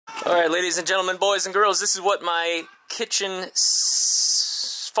Alright, ladies and gentlemen, boys and girls, this is what my kitchen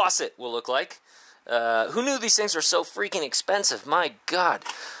faucet will look like. Who knew these things were so freaking expensive? My God.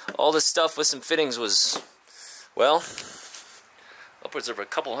 All this stuff with some fittings was, well, upwards of a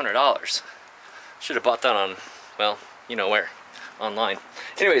couple $100. Should have bought that on, well, you know where, online.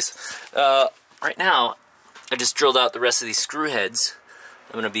 Anyways, right now, I just drilled out the rest of these screw heads.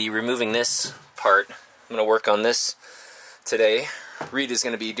 I'm going to be removing this part. I'm going to work on this today. Reed is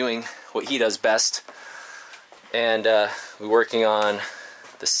going to be doing what he does best, and we're working on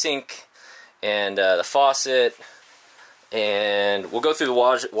the sink and the faucet, and we'll go through the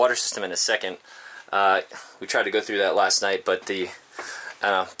water system in a second. We tried to go through that last night, but the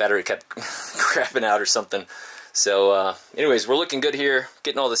battery kept crapping out or something. So anyways, we're looking good here,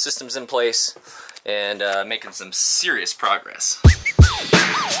 getting all the systems in place, and making some serious progress.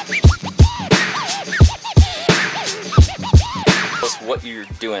 What you're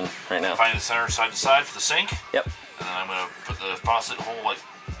doing right now. Find the center side to side for the sink. Yep. And then I'm going to put the faucet hole like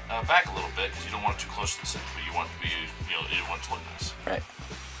back a little bit because you don't want it too close to the sink, but you want it to be, you know, you want it to look nice. Right.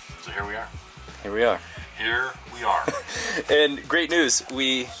 So here we are. Here we are. Here we are. And great news,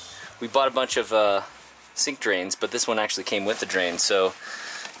 we bought a bunch of sink drains, but this one actually came with the drain. So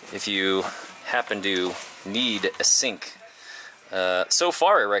if you happen to need a sink, so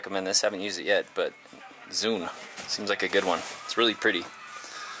far I recommend this. Haven't used it yet, but Zune seems like a good one. It's really pretty.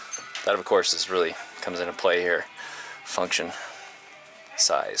 That, of course, is really comes into play here. Function,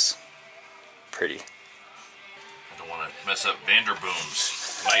 size, pretty. I don't want to mess up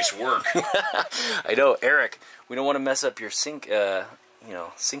Vanderboom's nice work. I know, Eric. We don't want to mess up your sink, you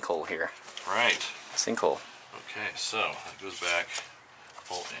know, sinkhole here. Right. Sinkhole. Okay, so that goes back a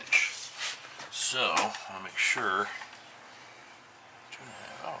full inch. So I'll make sure.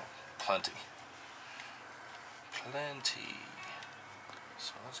 2.5. Oh, plenty. Plenty.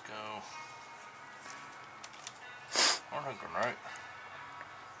 So let's go. I'm not going right.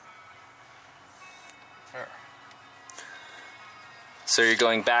 There. So you're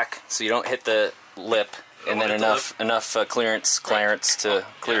going back, so you don't hit the lip, and then enough clearance to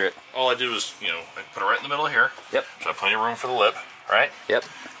clear it. All I did was, you know, I put it right in the middle of here. Yep. So I have plenty of room for the lip, right? Yep.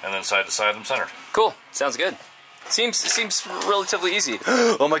 And then side to side, I'm centered. Cool. Sounds good. Seems relatively easy.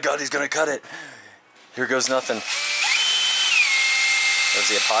 Oh my God, he's gonna cut it. Here goes nothing. There's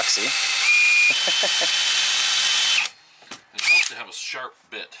the epoxy. It helps to have a sharp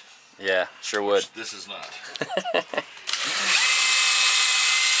bit. Yeah, sure would. This is not. There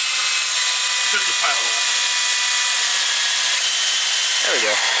we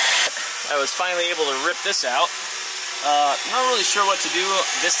go. I was finally able to rip this out. Not really sure what to do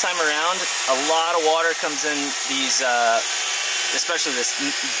this time around. A lot of water comes in these, especially this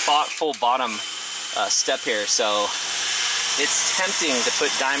full bottom step here, so it's tempting to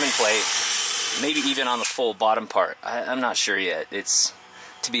put diamond plate, maybe even on the full bottom part. I'm not sure yet. It's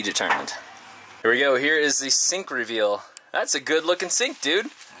to be determined. Here we go. Here is the sink reveal. That's a good looking sink, dude.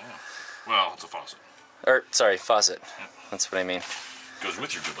 Yeah. Well, it's a faucet. Or, sorry, faucet. Yep. That's what I mean. Goes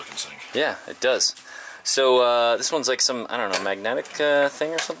with your good looking sink. Yeah, it does. So this one's like some, I don't know, magnetic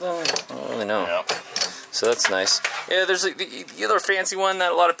thing or something? I don't really know. Yep. So that's nice. Yeah, there's like the other fancy one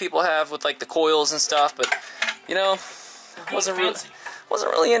that a lot of people have with like the coils and stuff, but you know, wasn't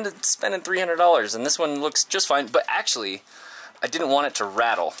really into spending $300, and this one looks just fine. But actually, I didn't want it to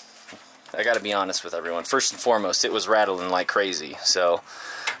rattle. I got to be honest with everyone. First and foremost, it was rattling like crazy, so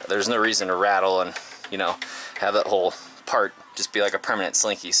there's no reason to rattle and, you know, have that whole part just be like a permanent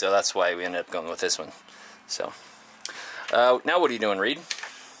slinky. So that's why we ended up going with this one. So now what are you doing, Reed?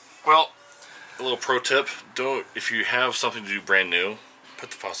 Well, a little pro tip: if you have something to do brand new,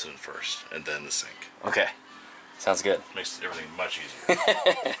 put the faucet in first and then the sink. Okay, sounds good. Makes everything much easier.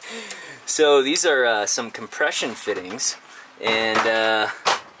 So these are some compression fittings, and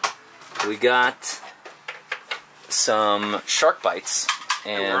we got some shark bites,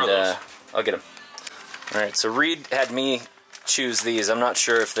 and I'll get them. All right, so Reed had me choose these. I'm not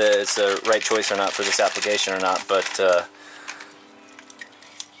sure if it's the right choice or not for this application or not, but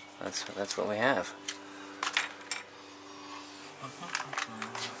that's what we have.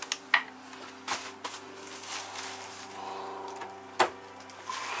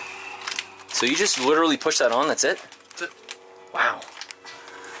 So you just literally push that on, that's it? That's it. Wow.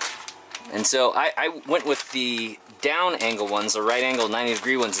 And so I went with the down angle ones, the right angle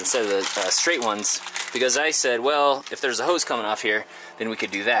 90-degree ones instead of the straight ones, because I said, well, if there's a hose coming off here, then we could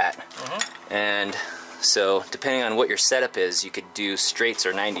do that. And so depending on what your setup is, you could do straights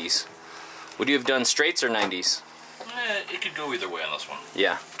or 90s. Would you have done straights or 90s? It could go either way on this one.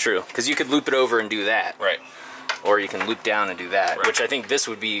 Yeah, true. Because you could loop it over and do that. Right. Or you can loop down and do that, right. which I think this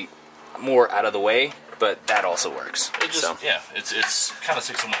would be more out of the way, but that also works. It just, yeah, it's kind of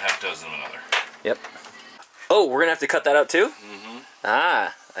 6 in one, half dozen of another. Yep. Oh, we're gonna have to cut that out too? Mm-hmm.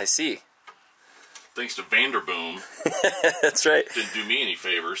 Ah, I see. Thanks to Vanderboom. That's right. Didn't do me any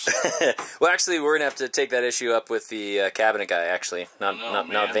favors. Well, actually, we're gonna have to take that issue up with the cabinet guy. Actually, not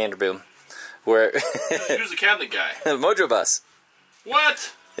Vanderboom. Where who's the cabinet guy? Mojo Bus.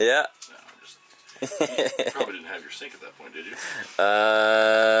 What? Yeah. No, you probably didn't have your sink at that point, did you?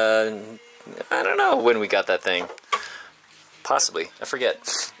 I don't know when we got that thing. Possibly, I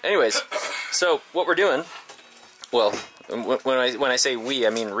forget. Anyways, so what we're doing. Well, when I say we, I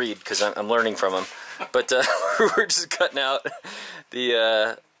mean Reed, because I'm learning from him. But we're just cutting out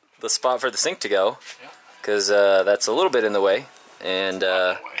the spot for the sink to go, because that's a little bit in the way, and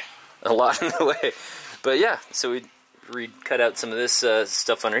a lot in the way. But yeah, so Reed cut out some of this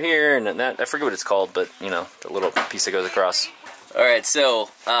stuff under here, and that, I forget what it's called, but you know, the little piece that goes across. All right, so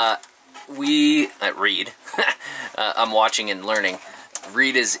Reed, I'm watching and learning.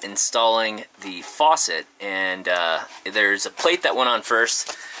 Reed is installing the faucet, and there's a plate that went on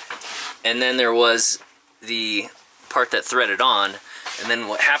first, and then there was the part that threaded on, and then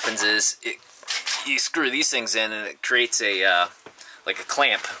what happens is you screw these things in, and it creates a like a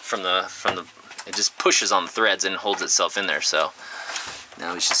clamp from the it just pushes on the threads and holds itself in there. So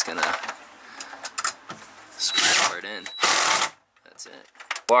now he's just gonna screw that part in. That's it.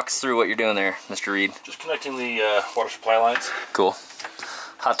 Walk us through what you're doing there, Mr. Reed. Just connecting the water supply lines. Cool.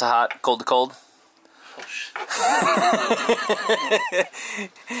 Hot to hot, cold to cold. Oh, shit.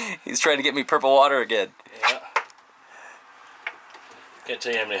 He's trying to get me purple water again. Yeah. Can't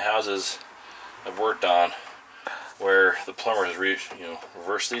tell you how many houses I've worked on where the plumber has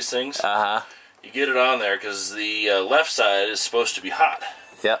reversed these things. Uh-huh. You get it on there because the left side is supposed to be hot.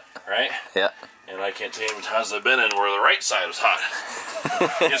 Yep. Right? Yep. And I can't tell you how many times I've been in where the right side was hot.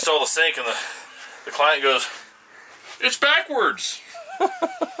 You install the sink and the client goes, "It's backwards."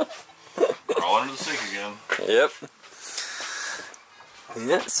 We're all under the sink again. Yep.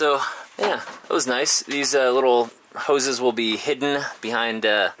 Yeah, so, yeah, that was nice. These little hoses will be hidden behind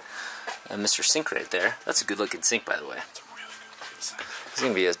Mr. Sink right there. That's a good looking sink, by the way. It's a really good sink. It's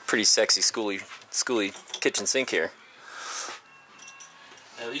going to be a pretty sexy schoolie kitchen sink here.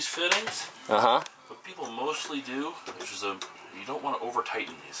 Now these fittings, what people mostly do, you don't want to over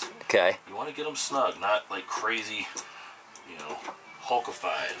tighten these. Okay. You want to get them snug, not like crazy,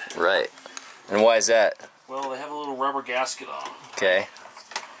 hulkified. Right. And why is that? Well, they have a little rubber gasket on. Okay.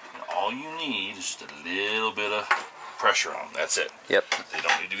 And all you need is just a little bit of pressure on them. That's it. Yep. They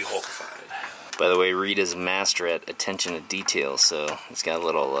don't need to be hulkified. By the way, Reed is a master at attention to detail, so he's got a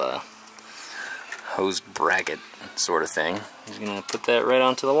little hose bracket sort of thing. He's going to put that right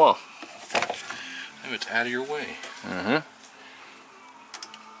onto the wall. Oh, it's out of your way. Mm-hmm.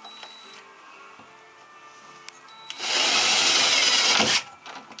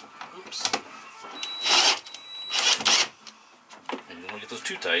 Oops. And you don't want to get those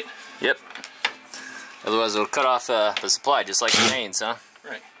too tight. Yep. Otherwise it'll cut off the supply, just like the mains, huh?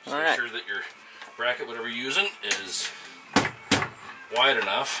 Right. So make sure that your bracket, whatever you're using, is wide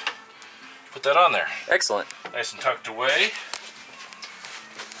enough. Put that on there. Excellent. Nice and tucked away.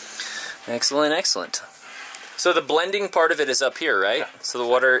 Excellent, excellent. So the blending part of it is up here, right? Yeah. So the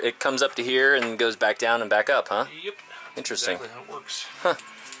water, it comes up to here and goes back down and back up, huh? Yep. Interesting. That's exactly how it works. Huh.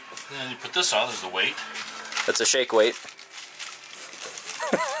 And then you put this on, there's the weight. That's a shake weight.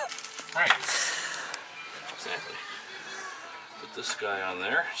 Right. Exactly. Put this guy on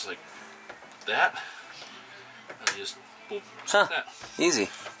there, just like that. And just boop, just like that. Easy.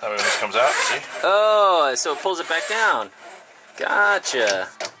 That way when this comes out, see? Oh, so it pulls it back down. Gotcha.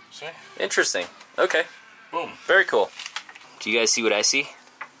 See? Interesting. Okay. Boom. Very cool. Do you guys see what I see?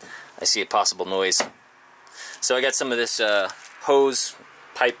 I see a possible noise. So I got some of this hose,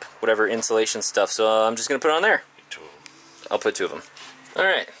 pipe, whatever, insulation stuff, so I'm just going to put it on there. Two of them. I'll put 2 of them.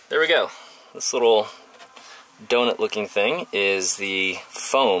 Alright, there we go. This little donut looking thing is the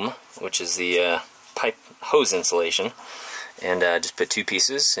foam, which is the pipe hose insulation. And just put 2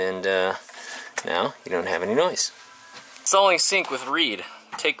 pieces, and now you don't have any noise. Installing sink with Reed.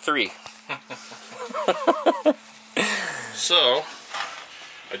 Take 3. So,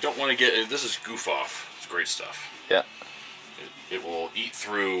 I don't want to get, this is goof off. It's great stuff. Yeah. It will eat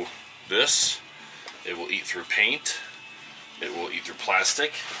through this. It will eat through paint. It will eat through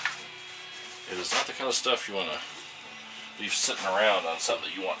plastic. It is not the kind of stuff you want to leave sitting around on something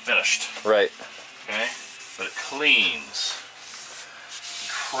that you want finished. Right. Okay? But it cleans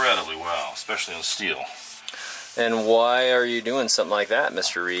incredibly well, especially on steel. And why are you doing something like that,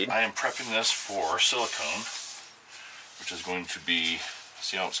 Mr. Reed? I am prepping this for silicone, which is going to be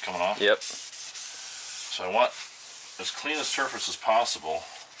See how it's coming off? Yep. So I want as clean a surface as possible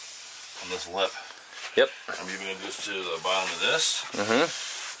on this lip. Yep. I'm even going to do this to the bottom of this.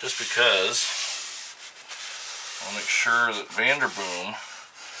 Just because I want to make sure that Vanderboom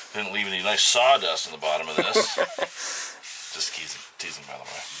didn't leave any nice sawdust in the bottom of this. Just teasing, by the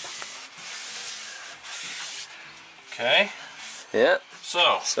way. Okay. Yeah.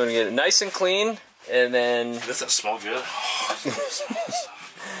 So we get it nice and clean, and then. Does that smell good?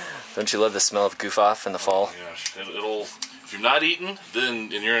 Don't you love the smell of goof off in the fall? Oh my gosh. It'll. If you're not eating,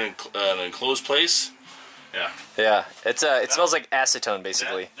 then and you're in an enclosed place. Yeah. Yeah. It smells like acetone,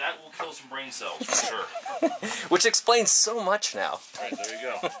 basically. That will kill some brain cells for sure. Which explains so much now. Alright, there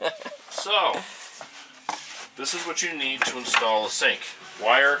you go. So, this is what you need to install a sink.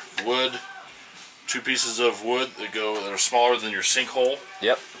 Wire, wood, 2 pieces of wood that are smaller than your sink hole.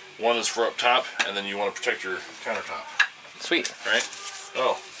 Yep. One is for up top, and then you want to protect your countertop. Sweet. Right?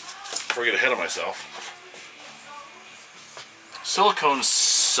 Oh, before I get ahead of myself. Silicone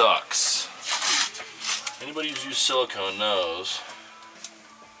sucks. Anybody who's used silicone knows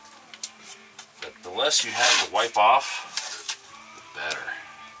that the less you have to wipe off, the better.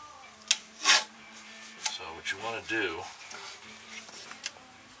 So what you want to do...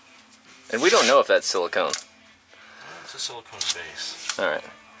 And we don't know if that's silicone. It's a silicone base. Alright.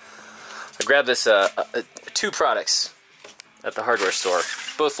 I grabbed this 2 products at the hardware store.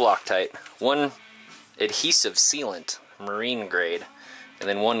 Both Loctite. One adhesive sealant, marine grade, and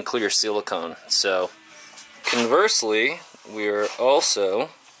then one clear silicone. So, conversely, we're also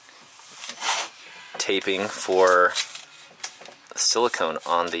taping for silicone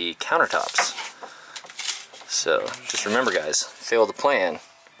on the countertops. So, just remember guys, fail to plan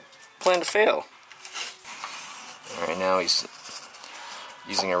to fail. Alright, now he's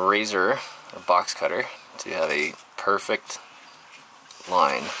using a razor, a box cutter, to have a perfect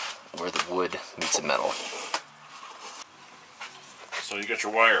line where the wood meets the metal. So you got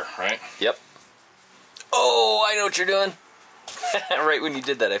your wire, right? Yep. Oh, I know what you're doing. Right when you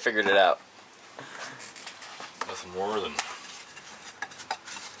did that, I figured it out. Nothing more than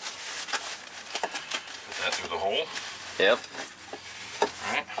put that through the hole. Yep.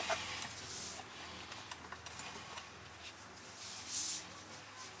 Alright.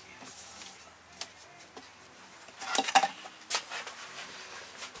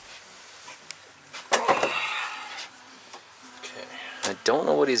 I don't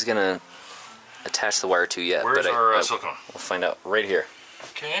know what he's gonna attach the wire to yet. Where's but our silicone? We'll find out right here.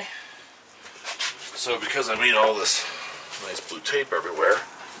 Okay. So because I made all this nice blue tape everywhere,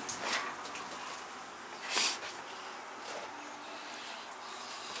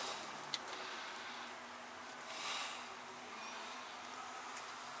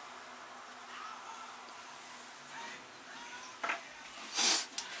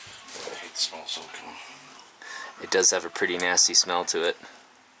 I hate the smell of silicone. It does have a pretty nasty smell to it.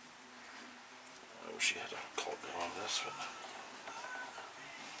 I wish you had a caulk gun on this, but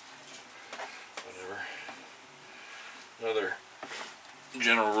whatever. Another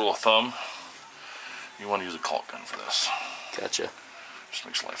general rule of thumb, you want to use a caulk gun for this. Gotcha. Just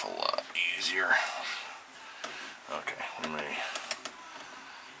makes life a lot easier. Okay, let me...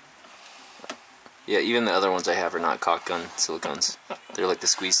 Yeah, even the other ones I have are not caulk gun silicones. They're like the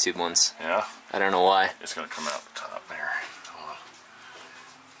squeeze tube ones. Yeah? I don't know why. It's going to come out the top there. Hold on.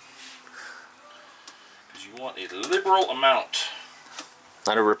 Because you want a liberal amount.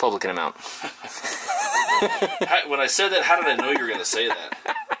 Not a Republican amount. When I said that, how did I know you were going to say that?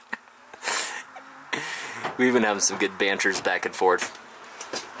 We've been having some good banters back and forth.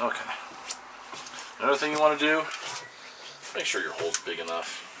 Okay. Another thing you want to do, make sure your hole's big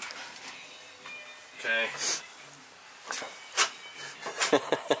enough. Okay.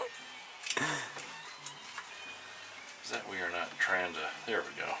 Is that we are not trying to... There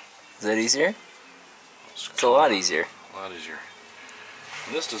we go. Is that easier? It's a lot easier. A lot easier.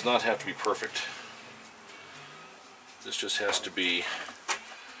 And this does not have to be perfect. This just has to be...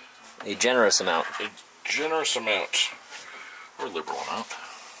 A generous amount. A generous amount. Or liberal amount.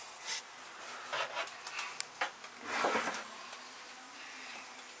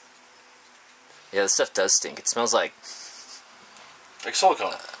 Yeah, this stuff does stink. It smells like... Like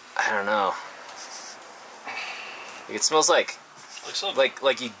silicone. I don't know. It smells like silicone.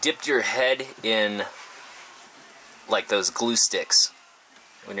 like you dipped your head in like those glue sticks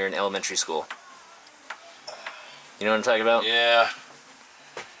when you're in elementary school. You know what I'm talking about? Yeah.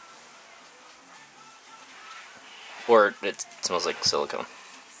 Or it smells like silicone.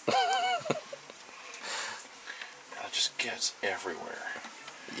 It just gets everywhere.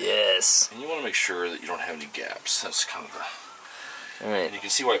 Yes. And you want to make sure that you don't have any gaps. That's kind of Alright. And you can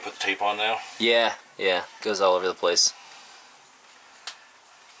see why I put the tape on now. Yeah, yeah. Goes all over the place.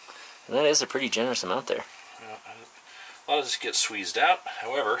 And that is a pretty generous amount there. Yeah, a lot of this gets squeezed out.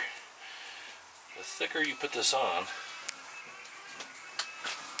 However, the thicker you put this on...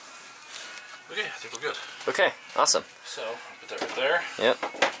 Okay, I think we're good. Okay, awesome. So, I'll put that right there. Yep.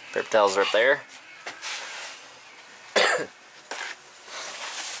 Paper towels are up there.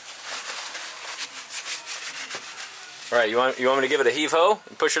 Alright, you want me to give it a heave-ho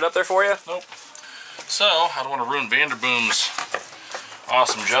and push it up there for you? Nope. So, I don't want to ruin Vanderboom's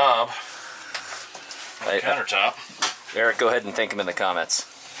awesome job on the countertop. Eric, go ahead and thank him in the comments.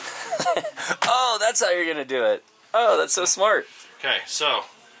 Oh, that's how you're going to do it. Oh, that's so smart. Okay, so,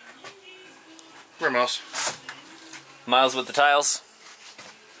 where Miles? Miles with the tiles.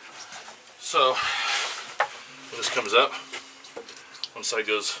 So, when this comes up, one side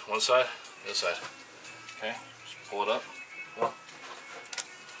goes one side, the other side. Okay, just pull it up. Oh.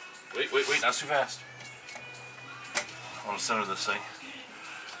 Wait, not too fast. I want to center this thing.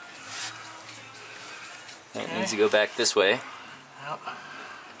 It needs to go back this way. Yep.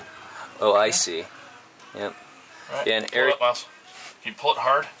 Oh, I see. Yep. Right. Yeah, and Pull Eric... it up, Miles. Can you pull it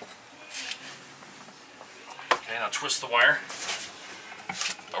hard? Okay, now twist the wire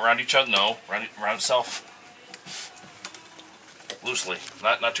around each other. No, around itself. Loosely,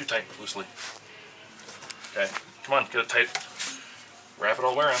 not too tight. Loosely. Okay, come on, get it tight. Wrap it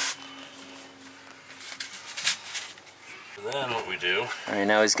all the way around. And then what we do? All right,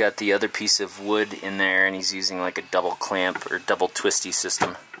 now he's got the other piece of wood in there, and he's using like a double clamp or double twisty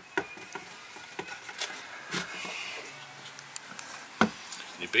system.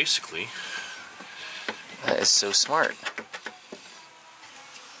 You basically. That is so smart.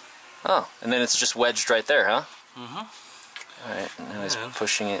 Oh, and then it's just wedged right there, huh? Mm-hmm. Alright, now he's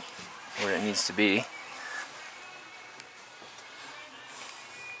pushing it where it needs to be.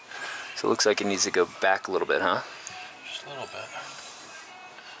 So it looks like it needs to go back a little bit, huh? Just a little bit.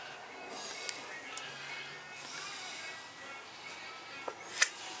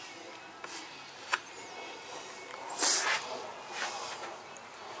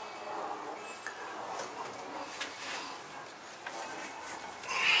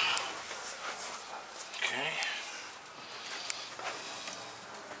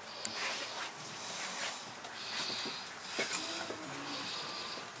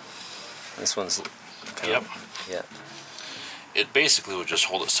 This one's... Yep. Yeah. It basically would just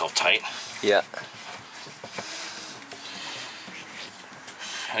hold itself tight. Yeah.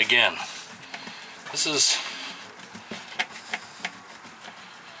 Again, this is...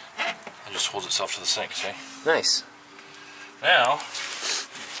 It just holds itself to the sink, see? Nice. Now...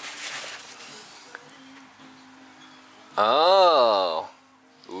 Oh.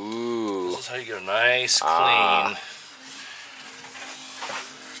 Ooh. This is how you get a nice, clean...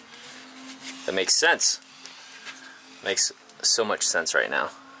 That makes sense. Makes so much sense right now.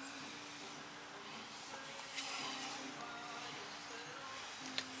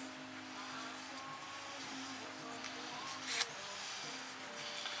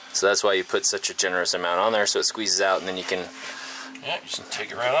 So that's why you put such a generous amount on there, so it squeezes out, and then you can... Yeah, just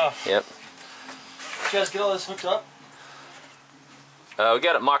take it right off. Yep. Did you guys get all this hooked up? We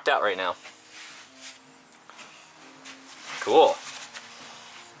got it mocked out right now. Cool.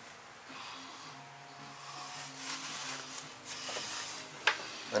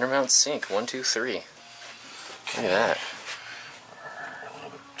 Undermount sink, 1, 2, 3. Look at that. A little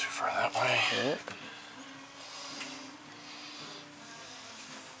bit too far that way. Yeah.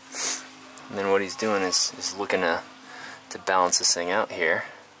 And then what he's doing is looking to balance this thing out here.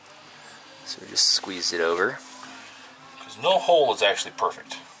 So we just squeeze it over. Because no hole is actually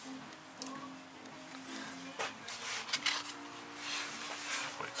perfect.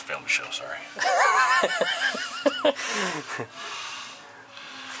 Wait, it's a family show, sorry.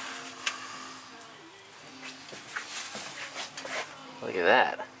 Look at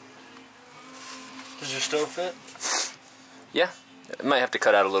that. Does your stove fit? Yeah. It might have to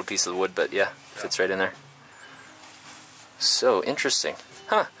cut out a little piece of the wood, but yeah, fits right in there. So interesting.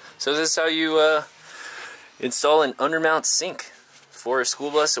 Huh. So this is how you install an undermount sink for a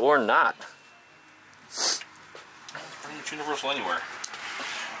school bus or not. Pretty much universal anywhere.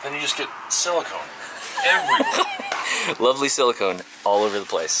 Then you just get silicone everywhere. Lovely silicone all over the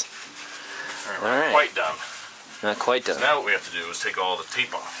place. Alright, we're not quite done. Not quite done. So now what we have to do is take all the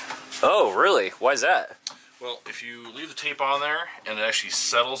tape off. Oh, really? Why is that? Well, if you leave the tape on there and it actually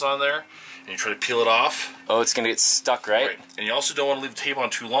settles on there and you try to peel it off... Oh, it's going to get stuck, right? And you also don't want to leave the tape on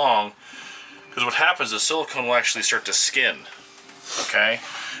too long, because what happens is silicone will actually start to skin. Okay?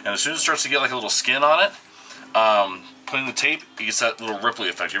 And as soon as it starts to get like a little skin on it, putting the tape, it gets that little ripply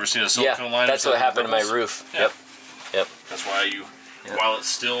effect. You ever seen a silicone line? Yeah, that's what happened to my roof. Yeah. Yep. That's why while it's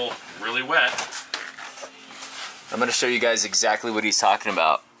still really wet. I'm going to show you guys exactly what he's talking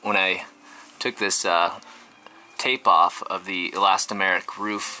about. When I took this tape off of the elastomeric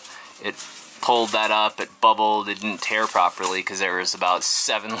roof, it pulled that up, it bubbled, it didn't tear properly because there was about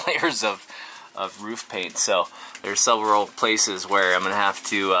 7 layers of roof paint. So there's several places where I'm going to have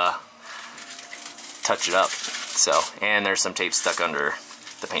to touch it up. So, and there's some tape stuck under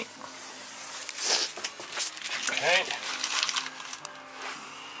the paint. Okay.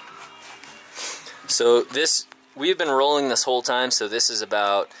 So this, we've been rolling this whole time, so this is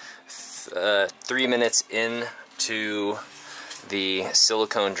about 3 minutes into the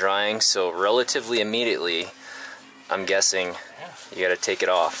silicone drying, so relatively immediately, I'm guessing, you gotta take it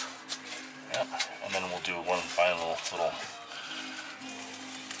off. Yep, and then we'll do one final little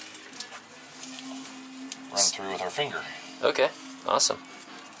run through with our finger. Okay, awesome.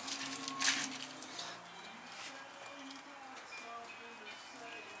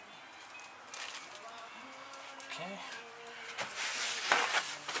 Okay.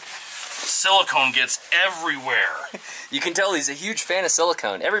 Silicone gets everywhere. You can tell he's a huge fan of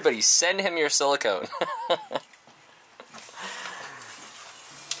silicone. Everybody send him your silicone.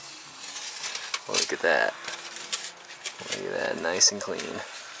 Look at that. Look at that, nice and clean.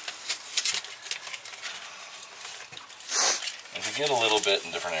 If you get a little bit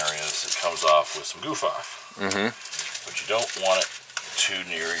in different areas, it comes off with some goof off. Mm-hmm. But you don't want it too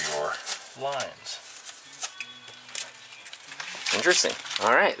near your lines. Interesting.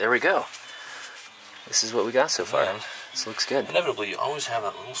 All right, there we go. This is what we got so far. And this looks good. Inevitably, you always have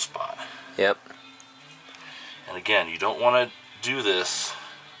that little spot. Yep. And again, you don't want to do this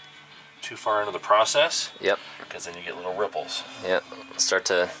too far into the process. Yep. Because then you get little ripples. Yep. Start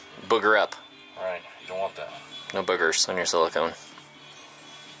to booger up. Right. You don't want that. No boogers on your silicone.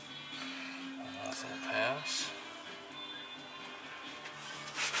 Nice little pass.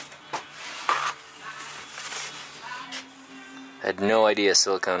 I had no idea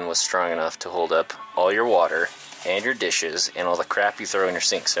silicone was strong enough to hold up all your water and your dishes and all the crap you throw in your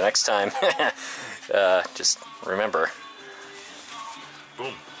sink. So next time, just remember.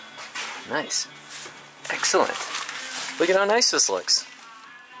 Boom. Nice. Excellent. Look at how nice this looks.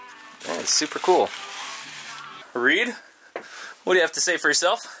 That is super cool. Reed, what do you have to say for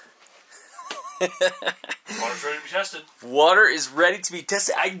yourself? Water's ready to be tested. Water is ready to be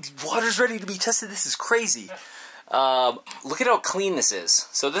tested. Water's ready to be tested. This is crazy. Look at how clean this is.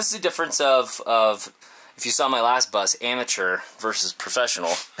 So this is the difference of if you saw my last bus, amateur versus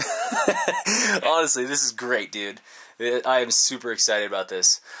professional. Honestly, this is great, dude. I am super excited about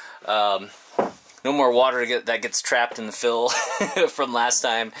this. No more water that gets trapped in the fill from last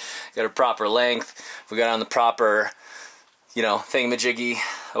time. Got a proper length. We got on the proper, you know, thingamajiggy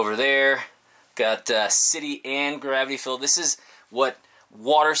over there. Got city and gravity fill. This is what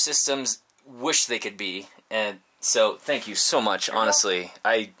water systems wish they could be. And so, thank you so much. Honestly,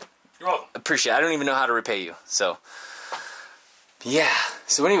 I appreciate it. I don't even know how to repay you. So, yeah.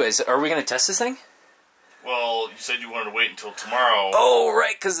 So, anyways, are we gonna test this thing? Well, you said you wanted to wait until tomorrow. Oh,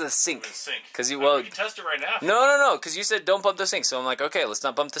 right, because of the sink. Because you can test it right now. No, because you said don't bump the sink. So I'm like, okay, let's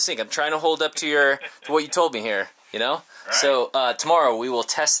not bump the sink. I'm trying to hold up to what you told me here. You know. Right. So tomorrow we will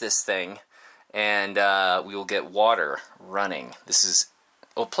test this thing, and we will get water running. This is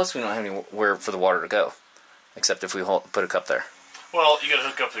plus we don't have anywhere for the water to go, except if we put a cup there. Well, you got to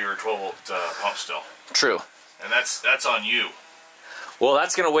hook up to your 12-volt pump still. True. And that's on you. Well,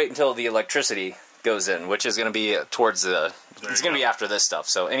 that's gonna wait until the electricity goes in, which is going to be towards the... It's going to be after this stuff,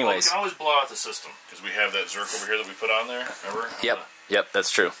 so anyways... Well, we can always blow out the system, because we have that Zerk over here that we put on there, remember? Yep,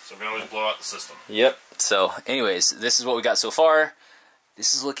 that's true. So we can always blow out the system. Yep, so anyways, this is what we got so far.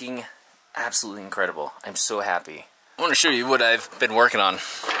 This is looking absolutely incredible. I'm so happy. I want to show you what I've been working on.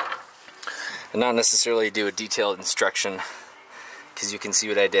 And not necessarily do a detailed instruction, because you can see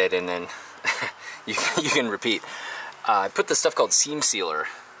what I did, and then you can repeat. I put this stuff called seam sealer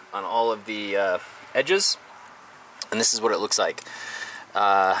on all of the edges, and this is what it looks like.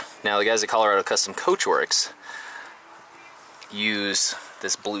 Now the guys at Colorado Custom Coachworks use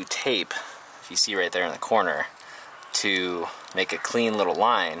this blue tape, if you see right there in the corner, to make a clean little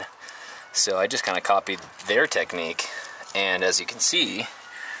line. So I just kind of copied their technique, and as you can see,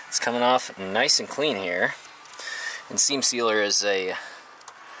 it's coming off nice and clean here. And seam sealer is a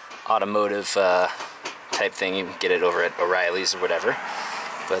automotive type thing. You can get it over at O'Reilly's or whatever.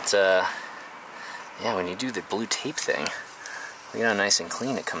 But, yeah, when you do the blue tape thing, look at how nice and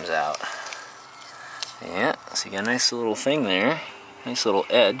clean it comes out. Yeah, so you got a nice little thing there. Nice little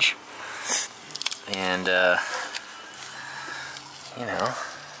edge. And, you know,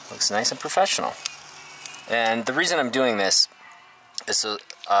 looks nice and professional. And the reason I'm doing this is so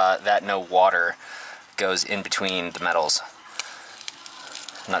that no water goes in between the metals.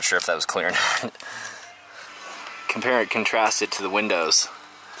 I'm not sure if that was clear or not. Contrast it to the windows.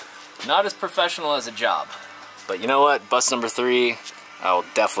 Not as professional as a job. But you know what? Bus number 3, I'll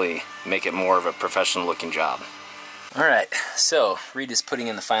definitely make it more of a professional looking job. Alright, so Reed is putting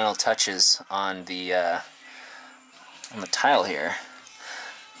in the final touches on the tile here.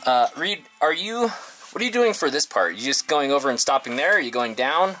 Reed, what are you doing for this part? You just going over and stopping there? Are you going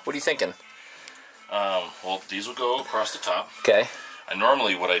down? What are you thinking? Well, these will go across the top. Okay. And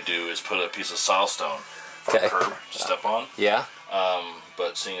normally what I do is put a piece of silestone for a curb to step on. Yeah.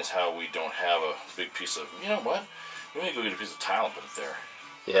 But seeing as how we don't have a big piece of, you know what? We may go get a piece of tile and put it there.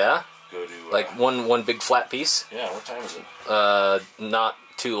 Yeah? Go to... like one big flat piece? Yeah, what time is it? Not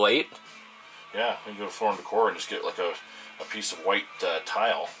too late. Yeah, we can go to Floor and Decor and just get like a piece of white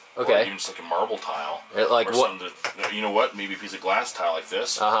tile. Okay. Or even just like a marble tile. Like or what? You know what? Maybe a piece of glass tile like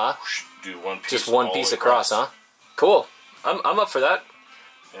this. Uh-huh. Do one piece. Just one piece across, huh? Cool. I'm up for that.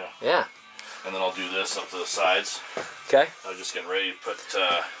 Yeah. Yeah. And then I'll do this up to the sides. Okay. I'm just getting ready to put,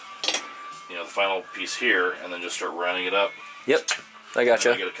 you know, the final piece here, and then just start rounding it up. Yep. I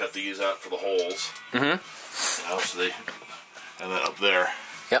gotcha. I got to cut these out for the holes. Mm-hmm. You know, so they, and then up there.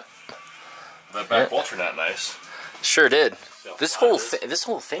 Yep. That back wall turned out nice. Sure did. This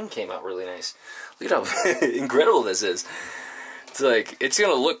whole thing came out really nice. Look at how incredible this is. It's like, it's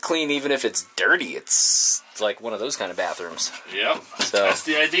gonna look clean even if it's dirty. It's like one of those kind of bathrooms. Yep. So that's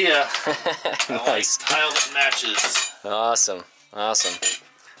the idea. Nice. I like tile that matches. Awesome. Awesome.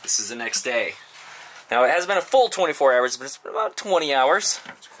 This is the next day. Now it has been a full 24 hours, but it's been about 20 hours.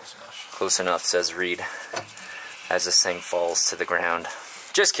 That's close enough. Close enough, says Reed, as this thing falls to the ground.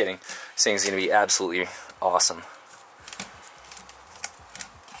 Just kidding. This thing's gonna be absolutely awesome.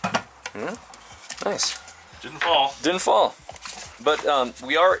 Nice. Didn't fall. Didn't fall. But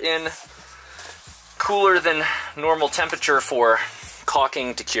we are in cooler than normal temperature for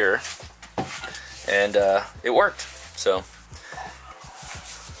caulking to cure. And it worked. So.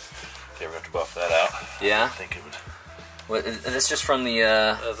 Okay, we have to buff that out. Yeah? I think it would. What, is this just from the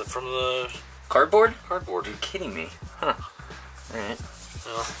from the cardboard? Cardboard. Are you kidding me? Huh. Alright.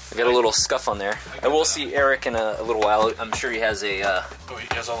 Well, I got a little scuff on there. I will see Eric in a little while. I'm sure he has a... Oh, he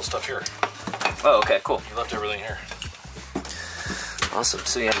has all the stuff here. Oh, okay, cool. He left everything here. Awesome.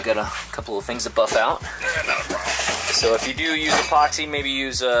 So yeah, we've got a couple of things to buff out. Not a problem. So if you do use epoxy, maybe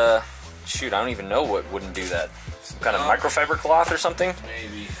use shoot, I don't even know what wouldn't do that. Some kind of microfiber cloth or something?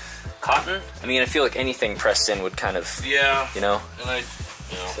 Maybe. Cotton? I mean, I feel like anything pressed in would kind of... Yeah. You know? And I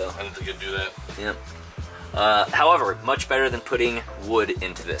didn't think I'd do that. Yep. However, much better than putting wood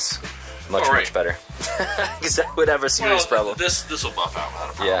into this. Much better. Because that would have a serious problem. This will buff out, not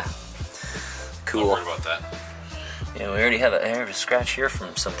a problem. Yeah. Cool. Don't worry about that. Yeah, we already have a scratch here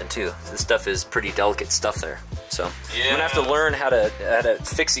from something too. This stuff is pretty delicate stuff there. So yeah. I'm gonna have to learn how to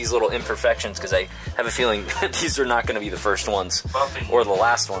fix these little imperfections because I have a feeling these are not gonna be the first ones Buffing. or the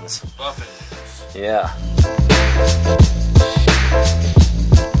last ones. Buffing. Yeah.